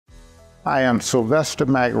I am Sylvester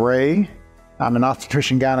McRae. I'm an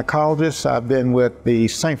obstetrician gynecologist. I've been with the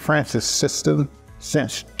St. Francis system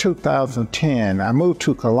since 2010. I moved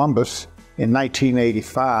to Columbus in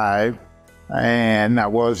 1985, and I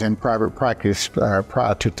was in private practice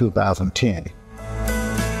prior to 2010.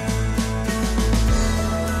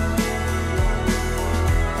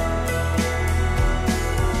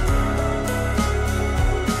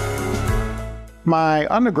 My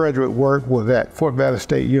undergraduate work was at Fort Valley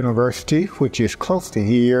State University, which is close to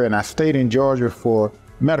here, and I stayed in Georgia for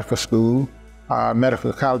medical school,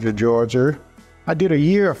 Medical College of Georgia. I did a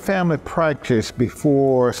year of family practice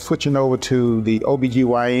before switching over to the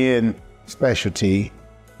OBGYN specialty.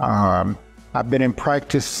 I've been in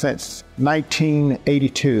practice since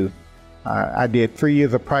 1982. I did 3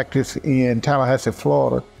 years of practice in Tallahassee,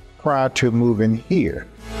 Florida, prior to moving here.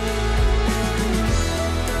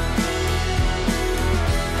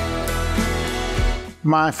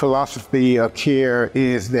 My philosophy of care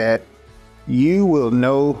is that you will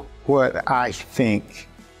know what I think.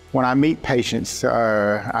 When I meet patients,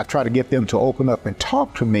 I try to get them to open up and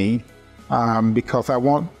talk to me because I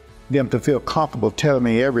want them to feel comfortable telling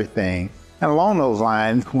me everything. And along those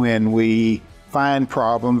lines, when we find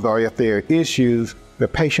problems or if there are issues, the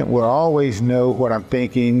patient will always know what I'm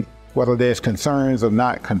thinking, whether there's concerns or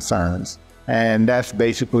not concerns. And that's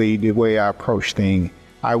basically the way I approach things.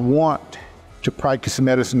 I want to practice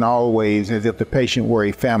medicine always as if the patient were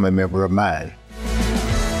a family member of mine.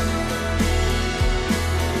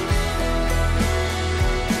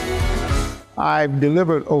 I've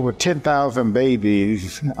delivered over 10,000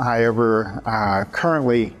 babies. However,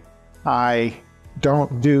 currently I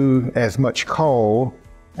don't do as much call,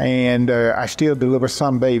 and I still deliver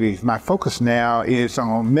some babies. My focus now is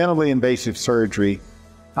on minimally invasive surgery.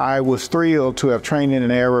 I was thrilled to have trained in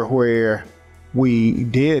an era where we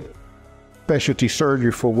did specialty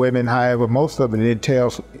surgery for women. However, most of it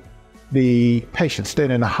entails the patient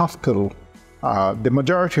staying in the hospital. The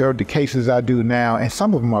majority of the cases I do now, and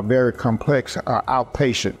some of them are very complex, are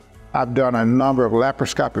outpatient. I've done a number of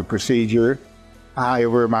laparoscopic procedures.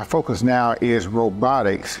 However, my focus now is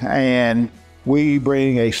robotics, and we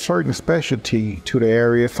bring a certain specialty to the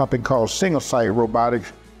area, something called single-site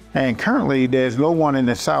robotics. And currently, there's no one in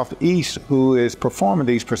the Southeast who is performing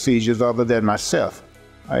these procedures other than myself.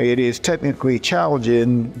 It is technically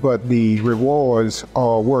challenging, but the rewards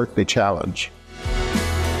are worth the challenge.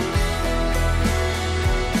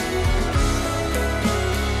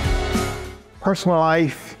 Personal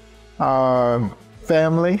life,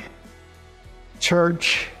 family,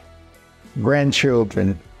 church,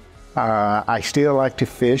 grandchildren. I still like to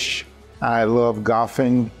fish. I love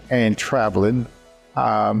golfing and traveling.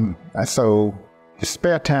 So the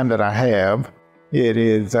spare time that I have, it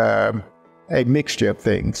is a mixture of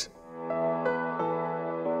things.